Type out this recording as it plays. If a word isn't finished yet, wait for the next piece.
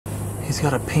He's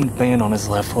got a pink band on his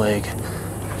left leg.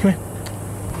 Come here.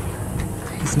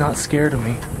 He's not scared of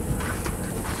me.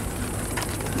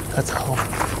 That's all.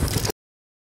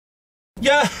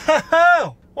 Yeah!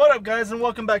 What up, guys, and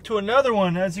welcome back to another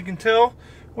one. As you can tell,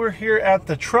 we're here at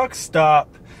the truck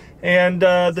stop, and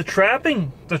the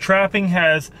trapping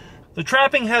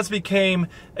has become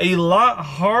a lot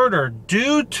harder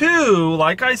due to,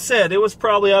 like I said, it was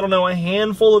probably, I don't know, a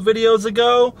handful of videos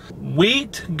ago.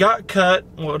 Wheat got cut,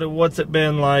 what's it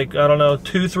been like, I don't know,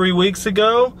 2-3 weeks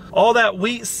ago. All that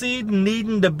wheat seed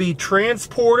needing to be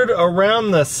transported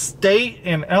around the state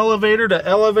in elevator to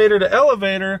elevator to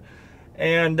elevator.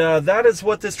 And that is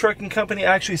what this trucking company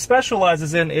actually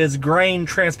specializes in, is grain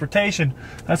transportation.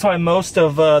 That's why most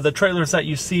of the trailers that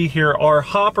you see here are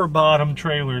hopper bottom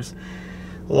trailers.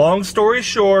 Long story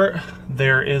short,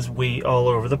 there is wheat all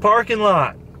over the parking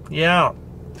lot. Yeah.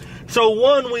 So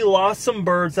one, we lost some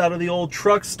birds out of the old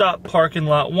truck stop parking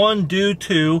lot. One, due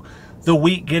to the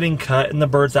wheat getting cut and the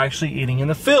birds actually eating in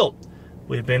the field.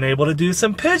 We've been able to do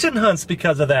some pigeon hunts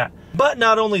because of that. But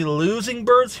not only losing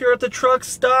birds here at the truck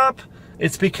stop,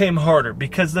 it's became harder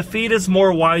because the feed is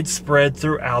more widespread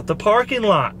throughout the parking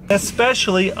lot,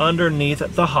 especially underneath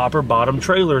the hopper bottom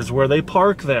trailers where they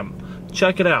park them.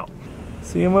 Check it out.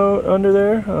 See them out under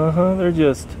there? They're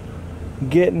just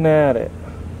getting at it.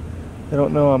 They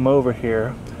don't know I'm over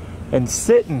here. And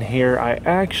sitting here, I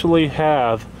actually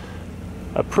have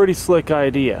a pretty slick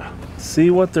idea. See,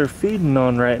 what they're feeding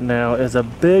on right now is a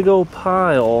big old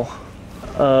pile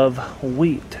of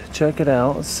wheat. Check it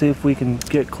out. Let's see if we can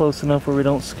get close enough where we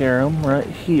don't scare them. Right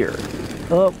here.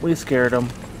 Oh, we scared them.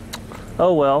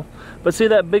 Oh well. But see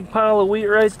that big pile of wheat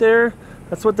right there?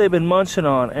 That's what they've been munching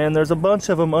on. And there's a bunch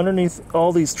of them underneath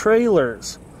all these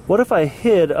trailers. What if I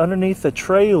hid underneath the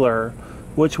trailer,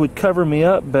 which would cover me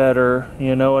up better?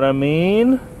 You know what I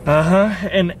mean?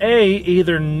 And A,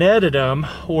 either netted them,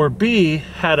 or B,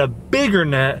 had a bigger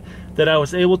net that I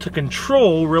was able to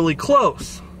control really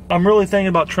close. I'm really thinking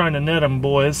about trying to net them,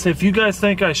 boys. If you guys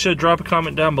think I should, drop a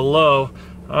comment down below.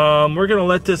 We're going to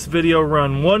let this video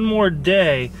run one more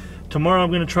day. Tomorrow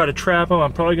I'm going to try to trap them.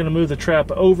 I'm probably going to move the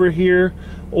trap over here,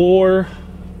 or,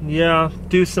 yeah,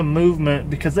 do some movement,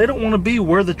 because they don't want to be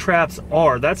where the traps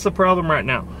are. That's the problem right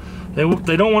now.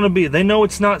 They don't want to be. They know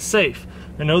it's not safe.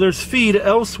 They know there's feed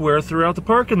elsewhere throughout the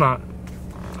parking lot.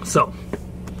 So,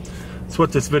 that's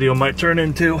what this video might turn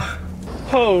into.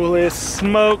 Holy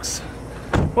smokes.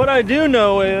 What I do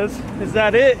know is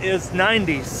that it is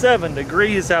 97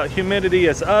 degrees out. Humidity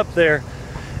is up there.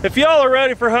 If y'all are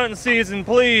ready for hunting season,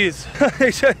 please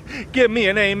give me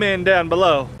an amen down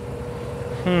below.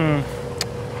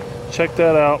 Check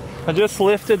that out. I just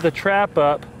lifted the trap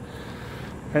up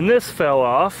and this fell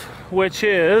off, which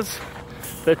is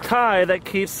the tie that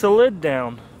keeps the lid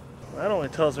down. That only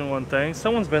tells me one thing.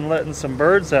 Someone's been letting some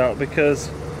birds out, because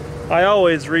I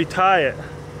always retie it.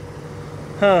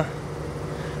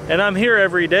 And I'm here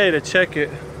every day to check it,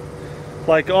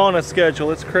 like on a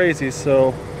schedule. It's crazy.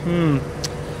 So,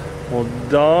 well,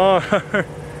 darn.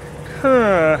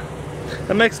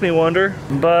 That makes me wonder.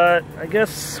 But I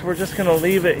guess we're just gonna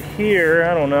leave it here.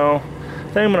 I don't know. I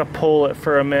think I'm gonna pull it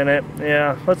for a minute.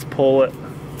 Yeah, let's pull it.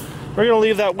 We're gonna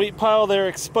leave that wheat pile there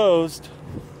exposed.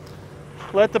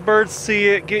 Let the birds see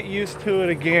it, get used to it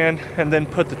again, and then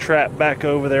put the trap back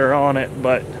over there on it.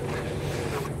 But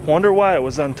wonder why it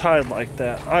was untied like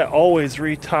that. I always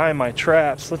retie my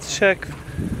traps. Let's check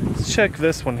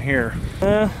this one here.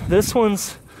 That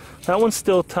one's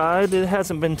still tied. It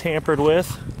hasn't been tampered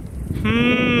with.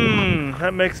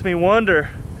 That makes me wonder.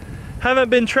 Haven't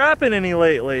been trapping any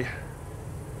lately.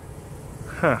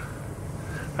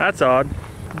 That's odd.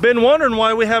 Been wondering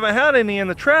why we haven't had any in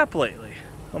the trap lately.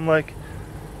 I'm like,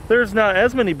 there's not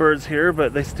as many birds here,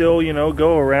 but they still, you know,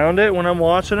 go around it when I'm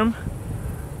watching them.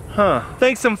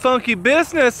 Think some funky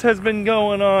business has been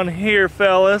going on here,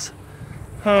 fellas.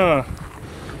 I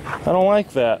don't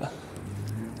like that.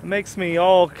 It makes me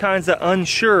all kinds of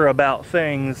unsure about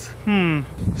things.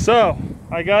 So,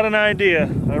 I got an idea.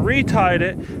 I retied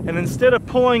it, and instead of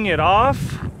pulling it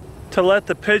off to let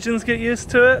the pigeons get used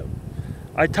to it,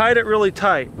 I tied it really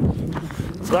tight.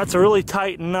 So that's a really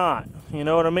tight knot, you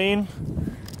know what I mean?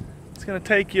 It's gonna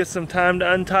take you some time to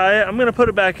untie it. I'm gonna put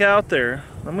it back out there.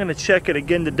 I'm gonna check it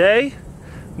again today.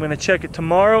 I'm gonna check it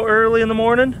tomorrow early in the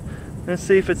morning and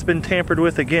see if it's been tampered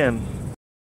with again.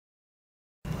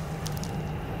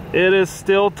 It is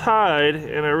still tied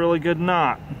in a really good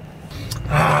knot.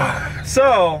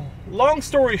 So, long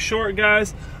story short,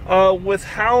 guys, with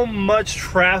how much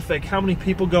traffic, how many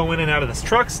people go in and out of this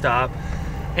truck stop,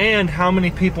 and how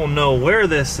many people know where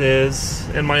this is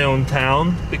in my own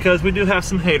town, because we do have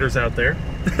some haters out there.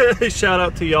 Shout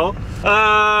out to y'all.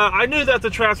 I knew that the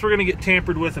traps were gonna get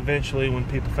tampered with eventually when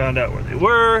people found out where they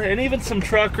were, and even some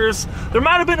truckers. There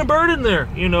might have been a bird in there,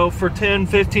 you know, for 10,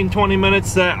 15, 20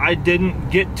 minutes that I didn't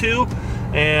get to,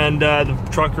 and the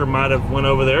trucker might have went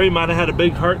over there. He might have had a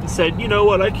big heart and said, you know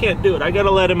what, I can't do it. I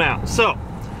gotta let him out. So,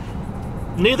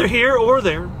 neither here or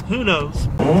there, who knows?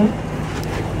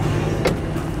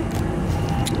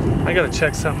 I gotta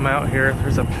check something out here.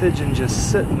 There's a pigeon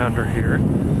just sitting under here,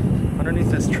 underneath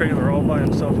this trailer all by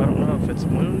himself. I don't know if it's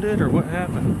wounded or what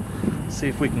happened. Let's see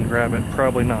if we can grab it.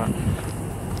 Probably not.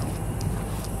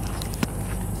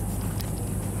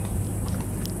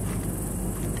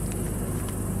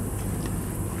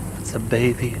 It's a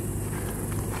baby.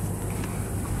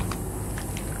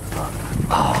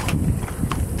 Oh,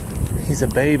 he's a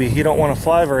baby. He don't want to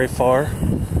fly very far.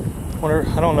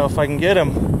 I don't know if I can get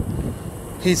him.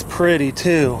 He's pretty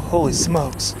too. Holy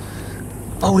smokes.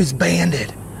 Oh, he's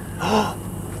banded.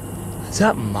 Is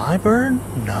that my bird?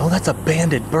 No, that's a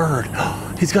banded bird.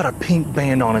 He's got a pink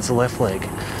band on his left leg.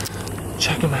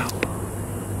 Check him out.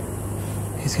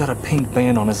 He's got a pink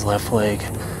band on his left leg.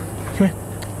 Come here.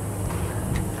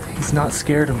 He's not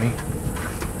scared of me.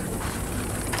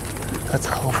 That's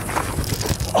a home.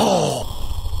 Oh!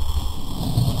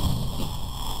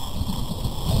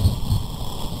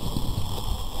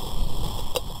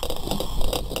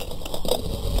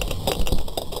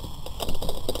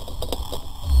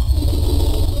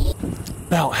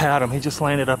 About had him. He just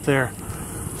landed up there.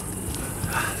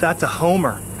 That's a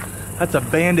homer. That's a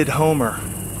banded homer.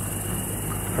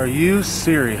 Are you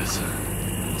serious?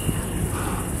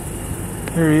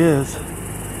 Here he is.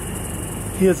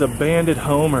 He is a banded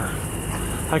homer.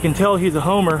 I can tell he's a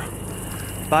homer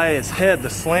by his head, the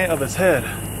slant of his head.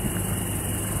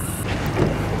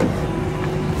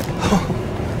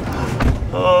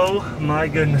 Oh my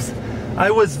goodness.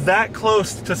 I was that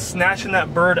close to snatching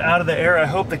that bird out of the air. I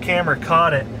hope the camera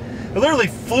caught it. It literally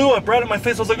flew up right at my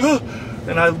face. I was like, ugh!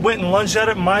 And I went and lunged at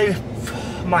it. My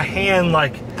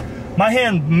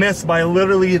hand missed by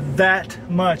literally that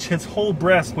much. His whole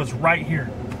breast was right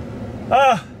here.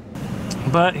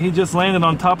 But he just landed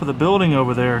on top of the building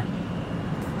over there.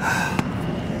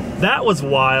 That was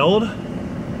wild.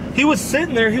 He was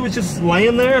sitting there, he was just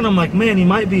laying there, and I'm like, man, he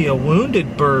might be a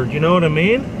wounded bird, you know what I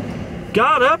mean?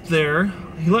 Got up there,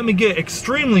 he let me get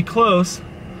extremely close,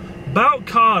 about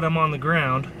caught him on the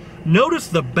ground,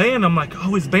 noticed the band, I'm like,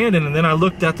 oh, he's banded, and then I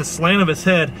looked at the slant of his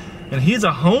head, and he's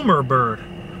a homer bird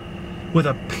with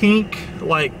a pink,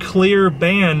 like, clear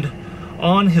band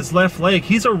on his left leg.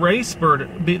 He's a race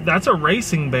bird. That's a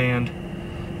racing band.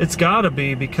 It's gotta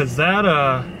be, because that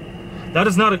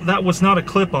was not a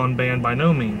clip-on band by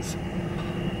no means.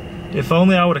 If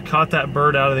only I would have caught that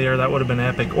bird out of the air, that would have been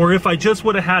epic. Or if I just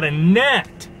would have had a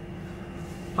net.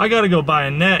 I gotta go buy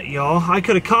a net, y'all. I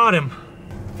could have caught him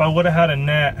if I would have had a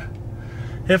net.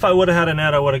 If I would have had a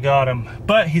net, I would have got him.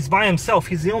 But he's by himself.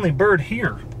 He's the only bird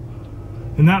here.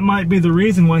 And that might be the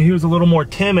reason why he was a little more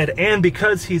timid. And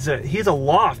because he's a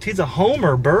loft. He's a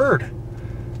homer bird.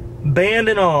 Band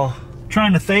and all.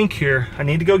 Trying to think here. I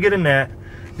need to go get a net.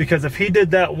 Because if he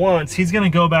did that once, he's going to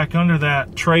go back under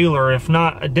that trailer, if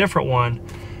not a different one,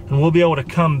 and we'll be able to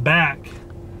come back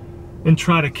and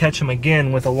try to catch him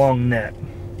again with a long net.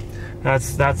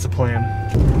 That's the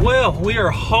plan. Well, we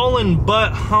are hauling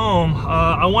butt home.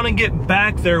 I want to get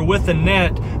back there with the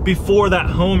net before that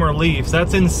homer leaves.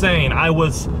 That's insane.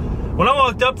 When I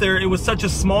walked up there, it was such a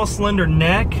small, slender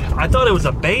neck. I thought it was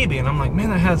a baby, and I'm like, man,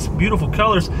 that has beautiful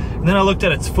colors. And then I looked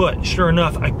at its foot. Sure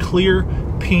enough, a clear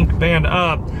pink band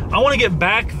up. I want to get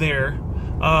back there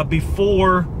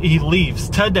before he leaves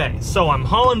today. So I'm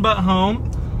hauling butt home.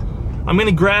 I'm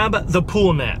gonna grab the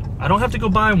pool net. I don't have to go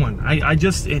buy one.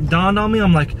 It dawned on me,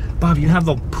 I'm like, Bob, you have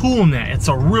the pool net. It's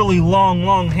a really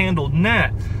long handled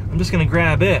net. I'm just gonna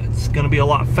grab it. It's gonna be a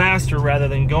lot faster rather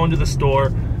than going to the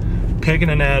store, picking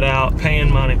a net out,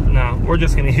 paying money. No, we're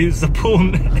just gonna use the pool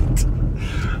net.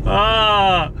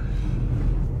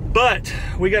 But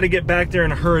we got to get back there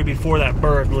in a hurry before that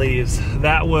bird leaves.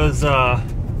 That was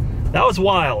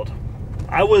wild.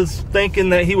 I was thinking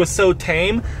that he was so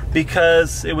tame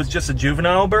because it was just a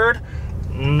juvenile bird.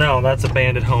 No, that's a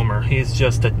banded homer. He's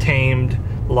just a tamed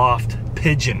loft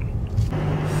pigeon.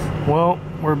 Well,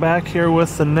 we're back here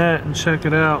with the net, and check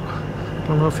it out. I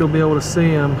don't know if you'll be able to see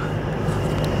him.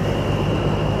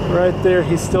 Right there,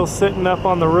 he's still sitting up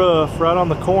on the roof, right on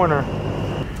the corner.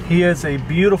 He is a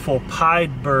beautiful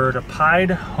pied bird, a pied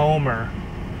homer.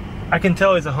 I can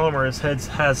tell he's a homer. His head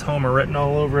has homer written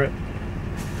all over it.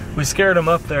 We scared him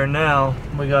up there now.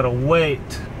 We gotta wait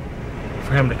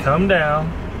for him to come down,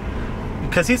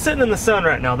 because he's sitting in the sun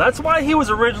right now. That's why he was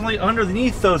originally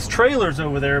underneath those trailers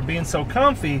over there being so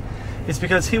comfy, is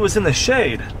because he was in the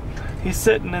shade. He's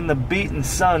sitting in the beaten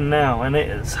sun now, and it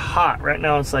is hot. Right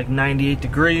now it's like 98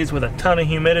 degrees with a ton of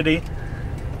humidity.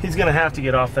 He's gonna have to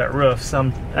get off that roof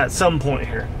at some point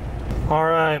here. All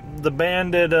right, the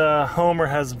banded Homer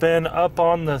has been up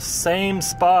on the same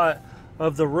spot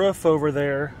of the roof over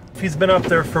there. He's been up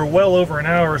there for well over an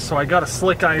hour, so I got a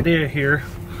slick idea here.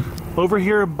 Over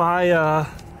here by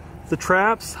the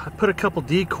traps, I put a couple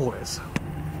decoys.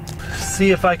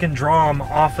 See if I can draw him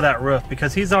off of that roof,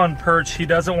 because he's on perch. He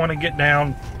doesn't want to get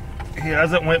down. He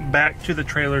hasn't went back to the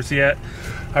trailers yet.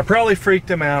 I probably freaked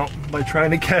him out by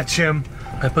trying to catch him.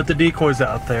 I put the decoys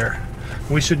out there.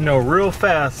 We should know real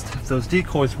fast if those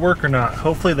decoys work or not.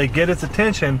 Hopefully they get his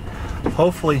attention.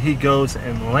 Hopefully he goes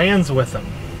and lands with them.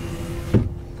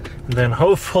 And then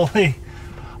hopefully,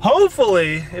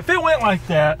 if it went like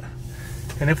that,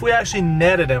 and if we actually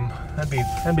netted him,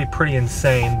 that'd be pretty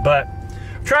insane. But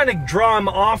I'm trying to draw him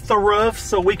off the roof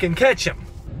so we can catch him.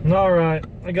 All right,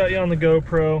 I got you on the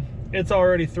GoPro. It's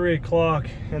already 3 o'clock,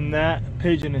 and that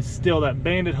pigeon is still, that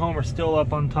banded Homer still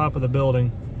up on top of the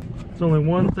building. There's only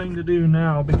one thing to do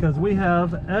now, because we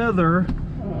have other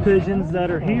pigeons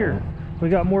that are here. We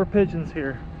got more pigeons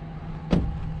here.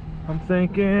 I'm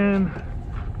thinking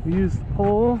we use the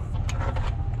pole.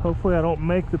 Hopefully I don't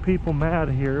make the people mad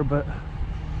here, but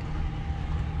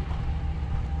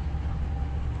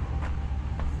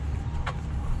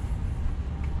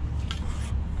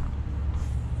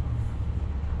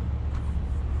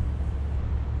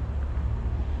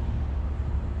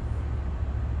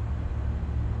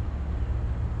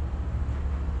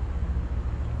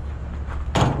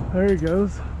there he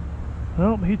goes.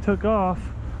 Well, he took off.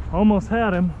 Almost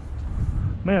had him.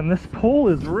 Man, this pole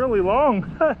is really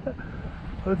long.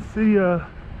 Let's see,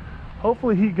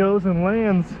 hopefully he goes and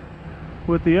lands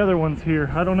with the other ones here.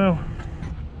 I don't know.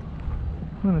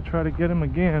 I'm gonna try to get him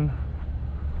again.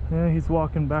 Yeah, he's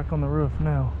walking back on the roof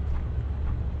now.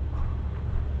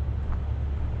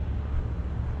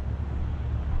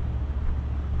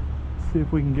 See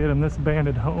if we can get him. This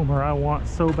banded Homer I want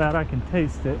so bad I can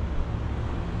taste it.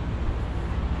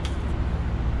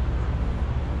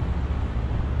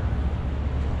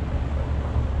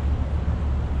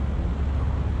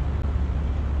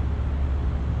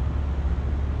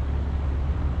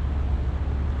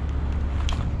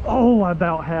 Oh, I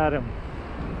about had him.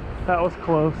 That was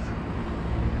close.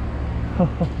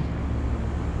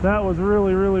 That was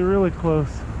really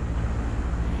close.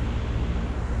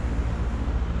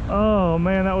 Oh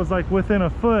man, that was like within a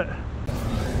foot.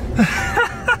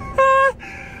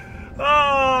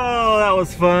 Oh, that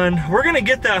was fun. We're gonna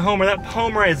get that Homer. That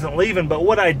Homer isn't leaving, but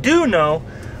what I do know,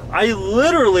 I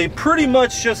literally pretty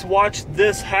much just watched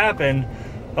this happen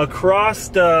across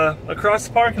the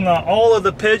parking lot. All of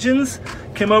the pigeons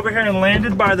came over here and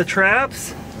landed by the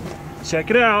traps. Check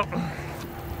it out.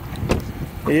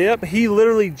 Yep, he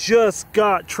literally just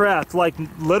got trapped, like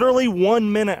literally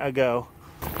 1 minute ago.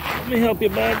 Let me help you,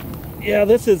 bud. Yeah,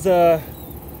 this is that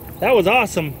was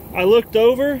awesome. I looked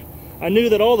over, I knew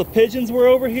that all the pigeons were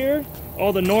over here,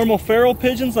 all the normal feral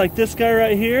pigeons like this guy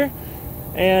right here,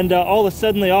 and all of a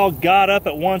sudden they all got up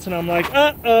at once, and I'm like,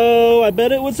 uh-oh, I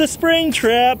bet it was a spring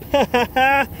trap.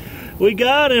 We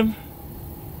got him.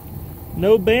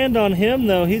 No band on him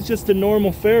though, he's just a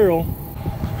normal feral.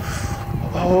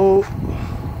 Oh,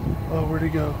 where'd he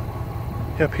go?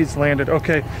 Yep, he's landed.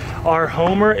 Okay, our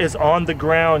Homer is on the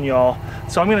ground, y'all.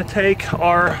 So I'm gonna take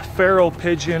our feral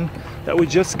pigeon that we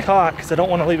just caught, because I don't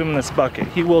want to leave him in this bucket.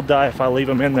 He will die if I leave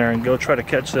him in there and go try to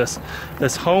catch this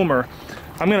Homer.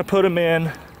 I'm gonna put him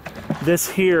in this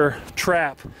here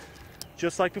trap,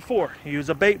 just like before. Use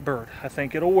a bait bird. I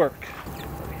think it'll work.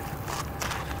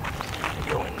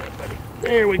 Go in there, buddy.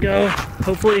 There we go.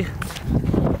 Hopefully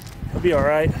he'll be all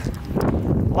right.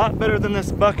 A lot better than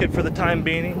this bucket for the time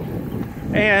being.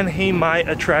 And he might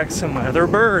attract some other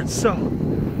birds. So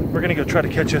we're gonna go try to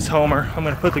catch this Homer. I'm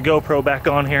gonna put the GoPro back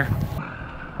on here.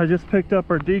 I just picked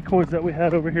up our decoys that we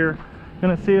had over here.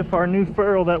 Gonna see if our new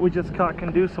feral that we just caught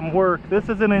can do some work. This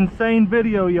is an insane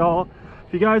video, y'all.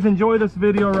 If you guys enjoy this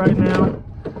video right now,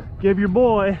 give your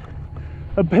boy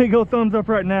a big old thumbs up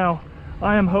right now.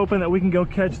 I am hoping that we can go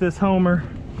catch this Homer.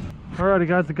 Alrighty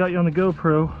guys, I got you on the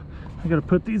GoPro. I gotta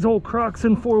put these old Crocs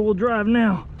in 4-wheel drive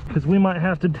now, because we might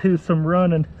have to do some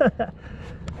running.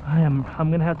 I'm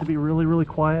gonna have to be really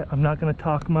quiet. I'm not gonna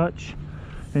talk much.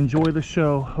 Enjoy the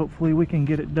show. Hopefully we can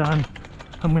get it done.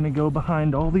 I'm gonna go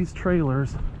behind all these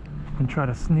trailers and try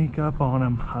to sneak up on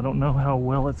them. I don't know how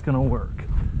well it's gonna work.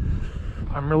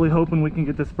 I'm really hoping we can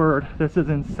get this bird. This is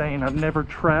insane. I've never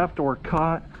trapped or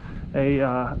caught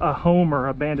a Homer,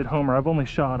 a banded Homer. I've only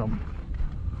shot them.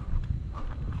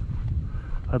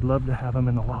 I'd love to have him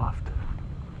in the loft.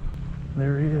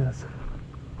 There he is.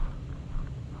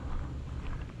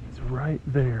 He's right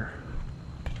there.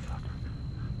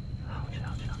 Ouch,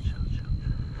 ouch, ouch, ouch,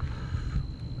 ouch.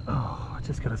 Oh, I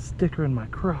just got a sticker in my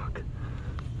crock.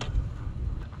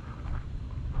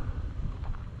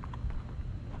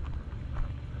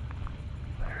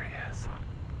 There he is.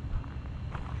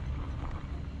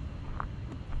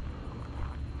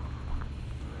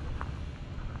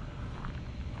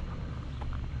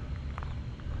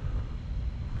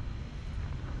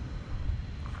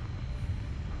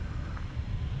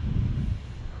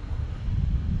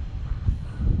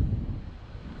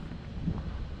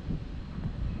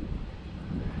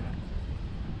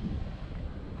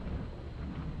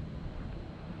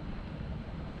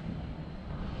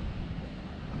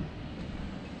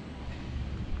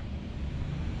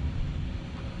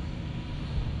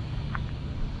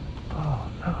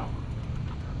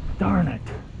 Darn it.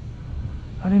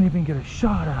 I didn't even get a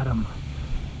shot at him.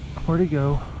 Where'd he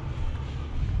go?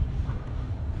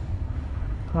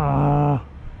 Oh,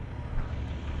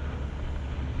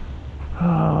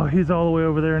 he's all the way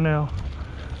over there now.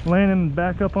 Landing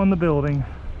back up on the building.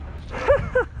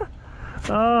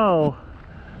 Oh,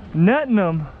 netting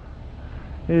them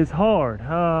is hard.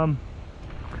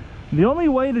 The only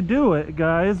way to do it,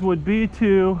 guys, would be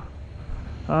to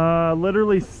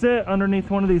literally sit underneath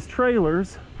one of these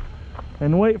trailers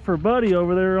and wait for Buddy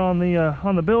over there on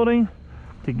the building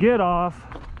to get off,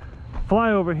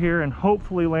 fly over here, and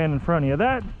hopefully land in front of you.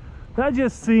 That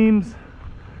just seems,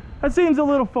 a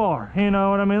little far, you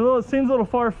know what I mean? It seems a little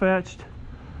far-fetched.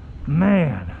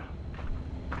 Man,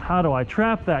 how do I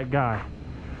trap that guy?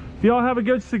 If y'all have a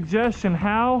good suggestion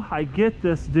how I get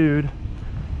this dude,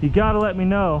 you gotta let me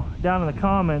know down in the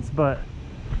comments. But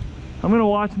I'm gonna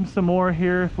watch him some more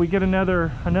here. If we get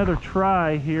another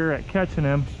try here at catching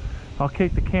him, I'll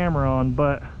kick the camera on.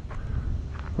 But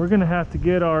we're gonna have to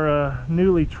get our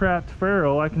newly trapped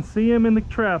Pharaoh. I can see him in the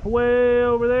trap way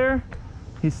over there.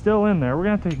 He's still in there. We're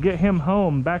gonna have to get him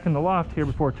home back in the loft here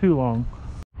before too long.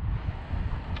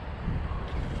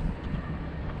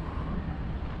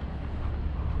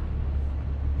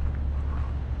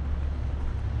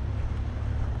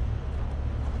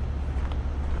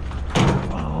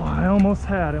 Oh, I almost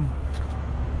had him.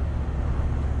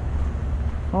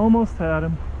 Almost had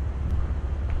him.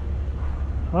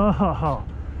 Oh,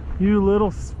 you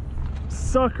little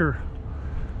sucker.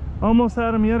 Almost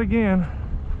had him yet again.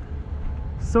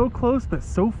 So close, but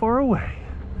so far away.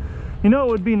 You know,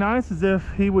 it would be nice is if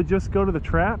he would just go to the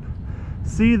trap,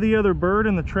 see the other bird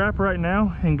in the trap right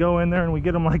now, and go in there and we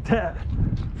get him like that.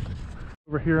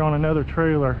 Over here on another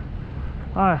trailer.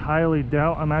 I highly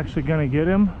doubt I'm actually gonna get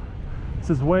him. This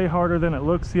is way harder than it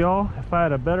looks, y'all. If I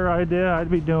had a better idea, I'd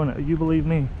be doing it. You believe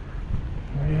me.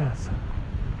 There he is.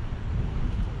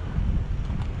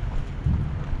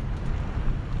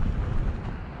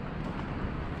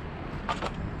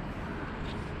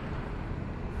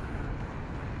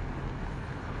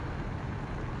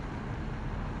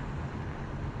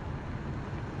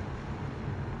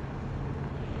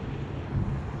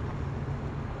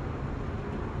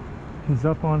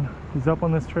 He's up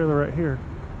on this trailer right here.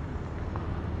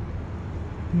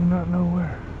 Do not know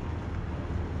where.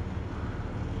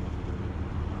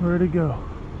 Where'd he go?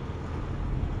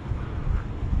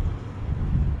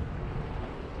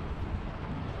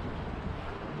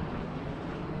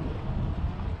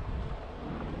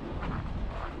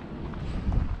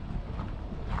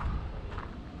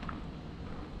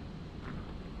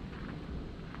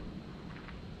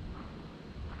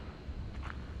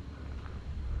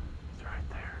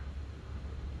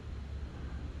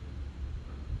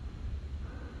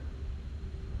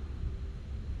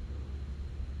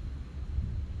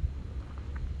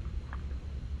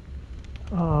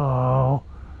 Oh,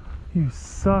 you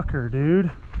sucker, dude.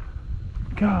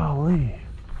 Golly.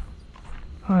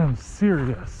 I am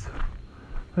serious.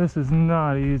 This is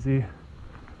not easy.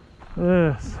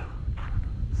 This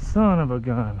son of a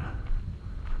gun.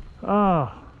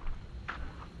 Oh,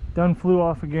 done flew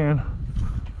off again.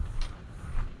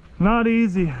 Not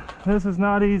easy. This is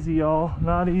not easy, y'all.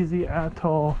 Not easy at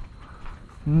all.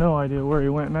 No idea where he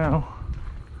went now.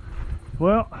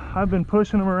 Well, I've been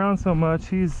pushing him around so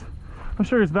much, I'm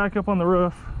sure he's back up on the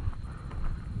roof.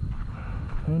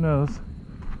 Who knows?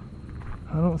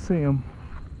 I don't see him.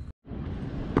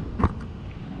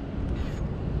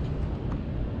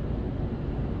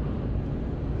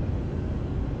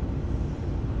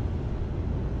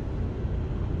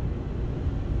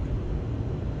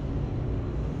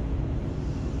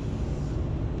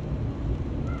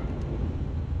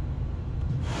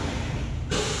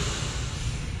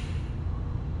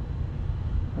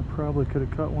 probably could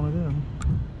have caught one of them.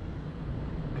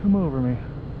 Come over me.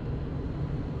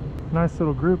 Nice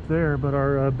little group there, but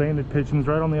our banded pigeon's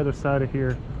right on the other side of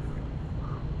here.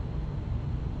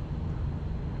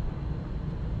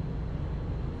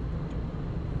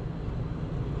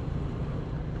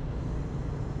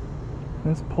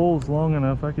 This pole's long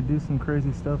enough, I could do some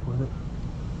crazy stuff with it.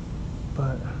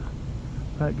 But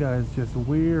that guy's just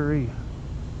weary.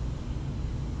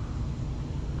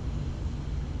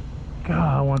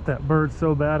 God, I want that bird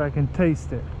so bad I can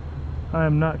taste it. I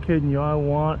am not kidding you, I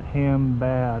want him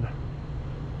bad.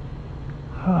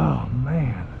 Oh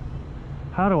man,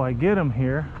 how do I get him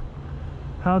here?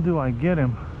 How do I get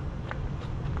him?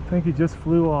 I think he just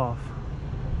flew off.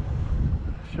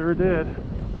 Sure did.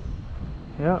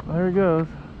 Yep, there he goes.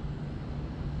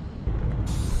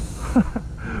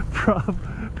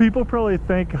 People probably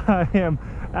think I am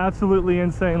absolutely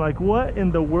insane. Like, what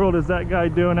in the world is that guy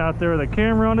doing out there with a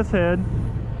camera on his head?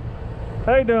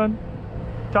 How you doing?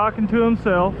 Talking to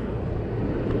himself.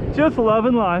 Just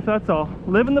loving life, that's all.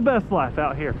 Living the best life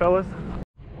out here, fellas.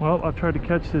 Well, I've tried to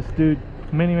catch this dude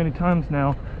many times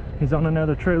now. He's on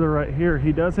another trailer right here.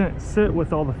 He doesn't sit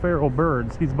with all the feral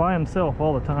birds. He's by himself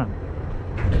all the time.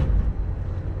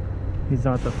 He's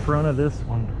at the front of this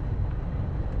one.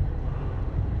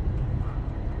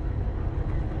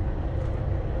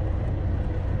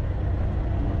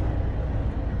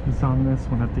 He's on this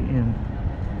one at the end.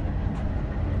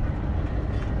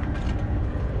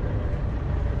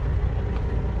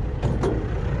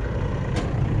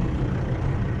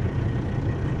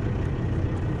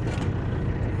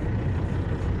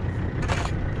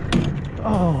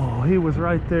 Oh, he was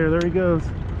right there. There he goes.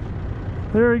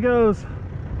 There he goes.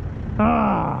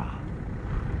 Ah,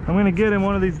 I'm gonna get him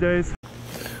one of these days.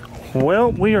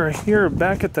 Well, we are here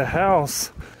back at the house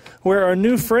where our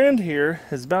new friend here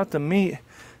is about to meet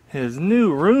his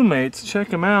new roommates. Check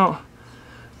him out.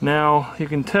 Now, you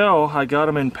can tell I got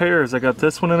them in pairs. I got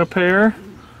this one in a pair,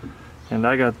 and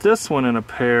I got this one in a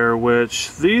pair,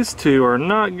 which these two are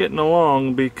not getting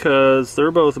along because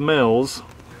they're both males,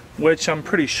 which I'm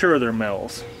pretty sure they're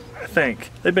males. I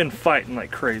think. They've been fighting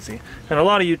like crazy. And a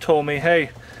lot of you told me, hey,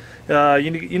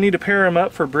 you need to pair them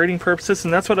up for breeding purposes,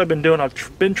 and that's what I've been doing.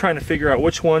 I've been trying to figure out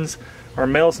which ones are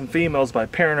males and females by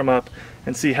pairing them up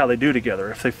and see how they do together.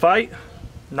 If they fight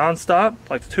non-stop,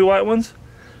 like the two white ones,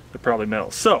 they're probably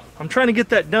males. So I'm trying to get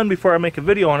that done before I make a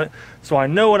video on it, so I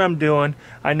know what I'm doing.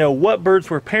 I know what birds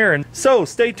we're pairing. So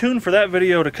stay tuned for that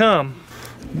video to come.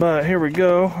 But here we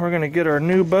go. We're gonna get our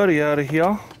new buddy out of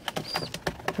here.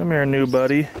 Come here, new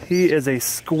buddy. He is a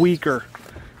squeaker.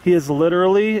 He is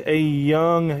literally a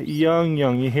young.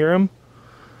 You hear him?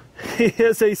 He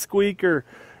is a squeaker.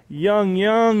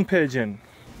 Young pigeon.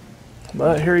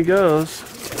 But here he goes.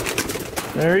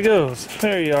 There he goes.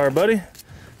 There you are, buddy.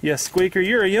 Yes, squeaker,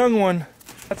 you're a young one.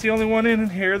 That's the only one in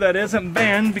here that isn't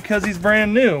banned because he's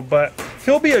brand new. But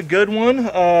he'll be a good one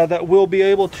that we'll be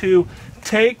able to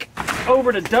take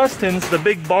over to Dustin's, the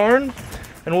big barn,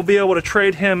 and we'll be able to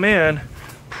trade him in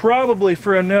probably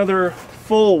for another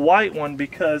full white one,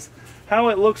 because how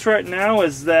it looks right now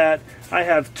is that I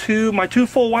have my two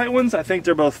full white ones. I think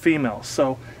they're both females,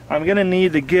 so I'm gonna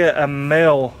need to get a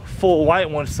male full white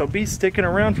one. So be sticking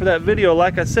around for that video,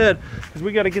 like I said, because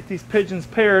we got to get these pigeons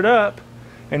paired up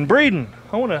and breeding.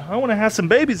 I wanna have some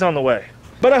babies on the way.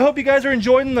 But I hope you guys are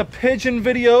enjoying the pigeon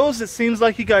videos. It seems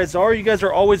like you guys are. You guys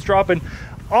are always dropping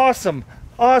awesome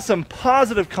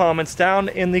positive comments down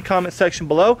in the comment section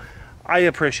below. I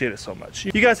appreciate it so much.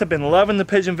 You guys have been loving the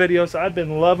pigeon videos. I've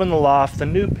been loving the loft, the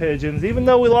new pigeons. Even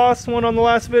though we lost one on the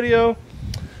last video,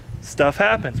 stuff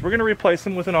happens. We're gonna replace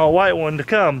them with an all-white one to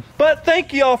come. But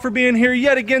thank you all for being here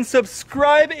yet again.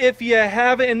 Subscribe if you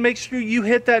haven't, and make sure you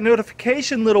hit that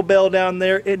notification little bell down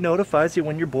there. It notifies you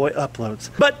when your boy uploads.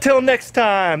 But till next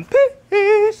time,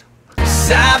 peace.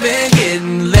 I've been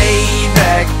getting laid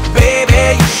back,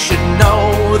 baby, you should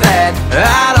know that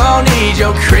I don't need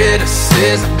your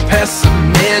criticism,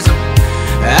 pessimism.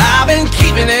 I've been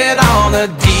keeping it